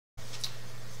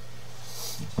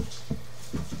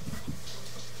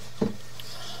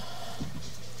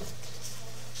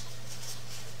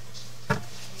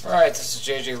Alright, this is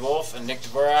JJ Wolf and Nick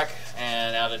Dvorak,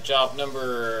 and out of job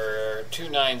number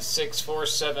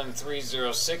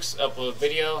 2964736, upload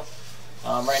video.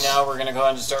 Right now we're going to go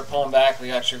ahead and start pulling back. We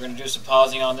actually are going to do some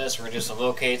pausing on this. We're going to do some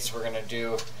locates. We're going to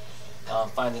do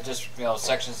find the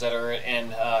sections that are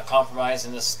in compromise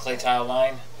in this clay tile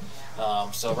line.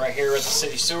 So right here at the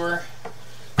city sewer,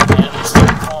 and we'll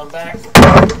start pulling back.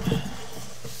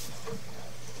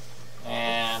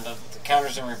 And the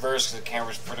counter's in reverse because the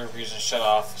camera's for whatever reason shut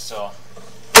off. So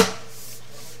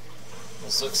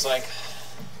this looks like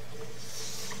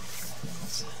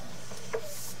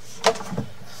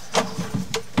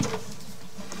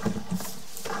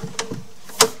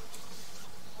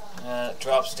it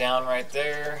drops down right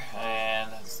there,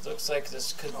 and it looks like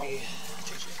this could be.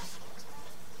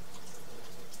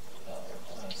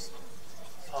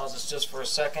 Pause this just for a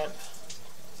second.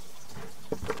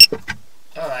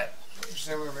 All right.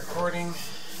 Resume recording.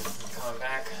 Coming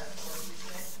back.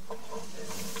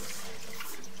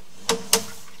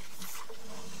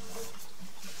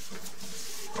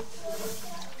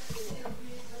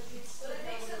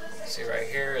 See right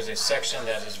here is a section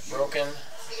that is broken,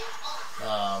 and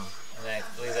I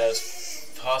believe that is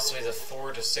possibly the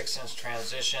 4 to 6 inch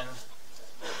transition.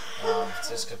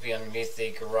 This could be underneath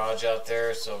the garage out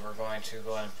there, so we're going to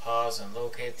go ahead and pause and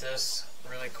locate this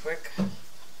really quick.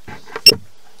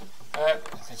 Alright,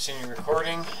 continue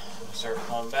recording. Start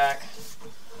pulling back.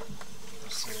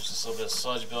 See, there's just a little bit of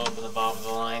sludge buildup in the bottom of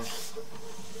the line.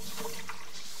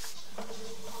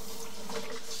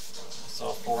 It's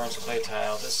all 4-inch clay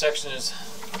tile. This section is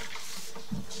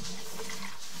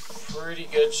pretty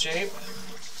good shape.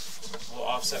 A little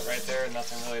offset right there,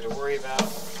 nothing really to worry about.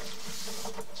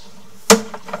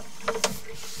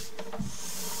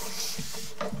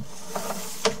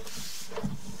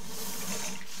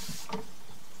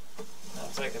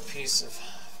 Like a piece of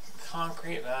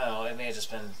concrete. I don't know, it may have just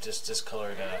been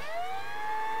discolored clay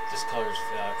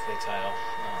tile.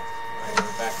 Right,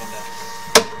 we're back into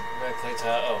red clay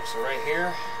tile. Oh, so right here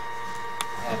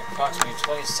at approximately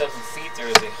 27 feet there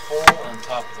is a hole on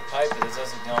top of the pipe, but it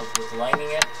doesn't know with lining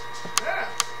it.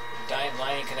 The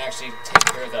lining can actually take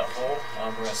care of that hole.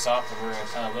 We're going to stop and we're going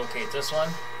to kind of locate this one.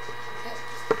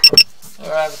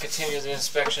 Alright, we'll continue the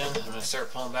inspection. I'm going to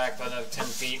start pulling back about another 10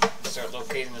 feet. Start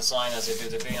locating this line as I do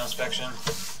the video inspection.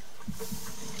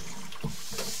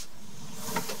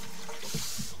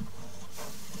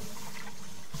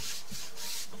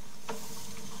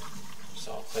 It's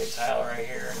all clay tile right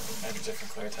here. I have a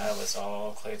different clay tile, but it's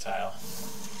all clay tile.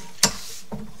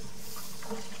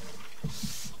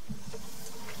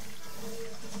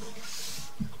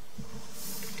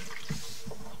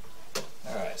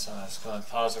 Alright, so I'm just going to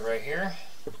pause it right here.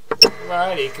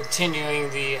 Alrighty, continuing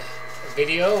the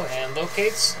video and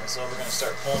locates. So we're going to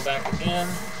start pulling back again.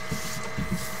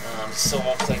 Still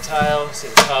all clay tile. See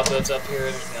the cobwebs up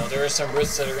here. There are some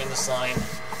roots that are in this line.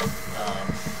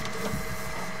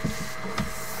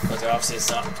 But obviously it's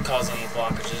not causing any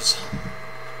blockages.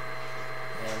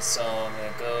 And so I'm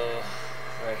going to go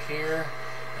right here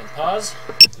and pause.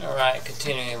 Alright,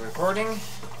 continuing recording.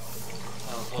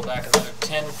 I'll pull back another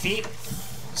 10 feet.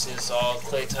 See this all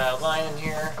clay tile line in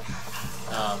here.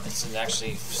 It's in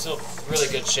actually still really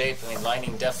good shape. I mean,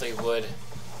 lining definitely would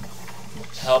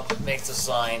help make this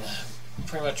line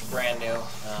pretty much brand new.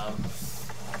 I'm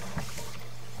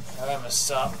going to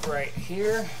stop right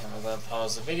here, and we're going to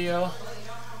pause the video.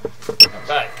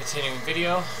 Alright, continuing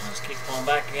video. Let's keep pulling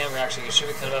back again. We actually should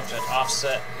be coming up to an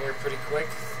offset here pretty quick.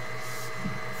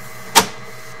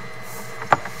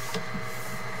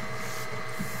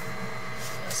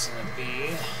 That's going to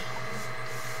be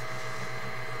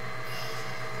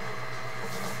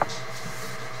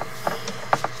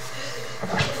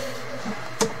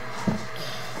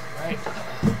right.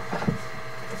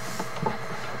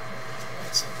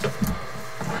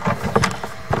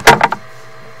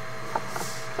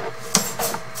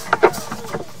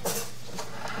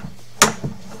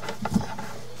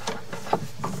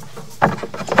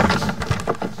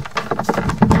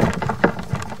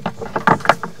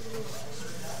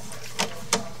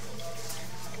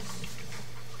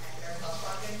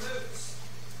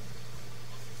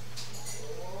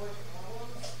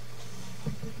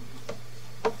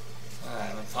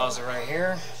 Pause it right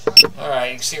here.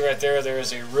 Alright, you can see right there, there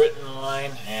is a root in the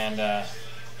line, and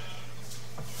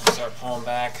start pulling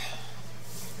back.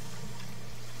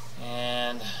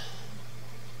 And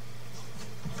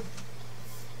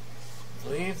I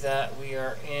believe that we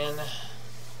are in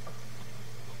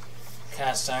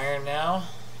cast iron now.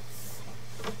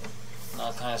 And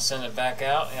I'll kind of send it back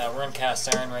out. Yeah, we're in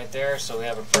cast iron right there, so we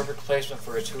have a perfect placement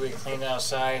for a two-way clean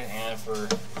outside and for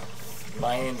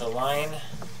lining the line.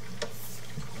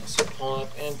 Pull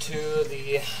up into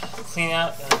the clean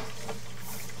out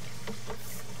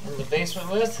in the basement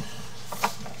with.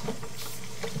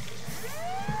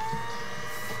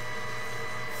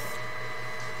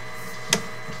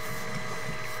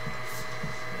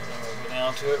 And then we'll go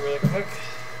down to it really quick.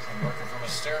 I'm working from a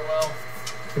stairwell.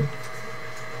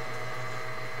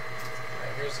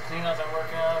 Alright, here's the clean out I'm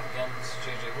working on. Again, this is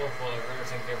JJ Wolf, Bulldog Rooter.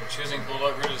 Thank you for choosing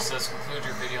Bulldog Rooter. It says conclude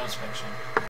your video inspection.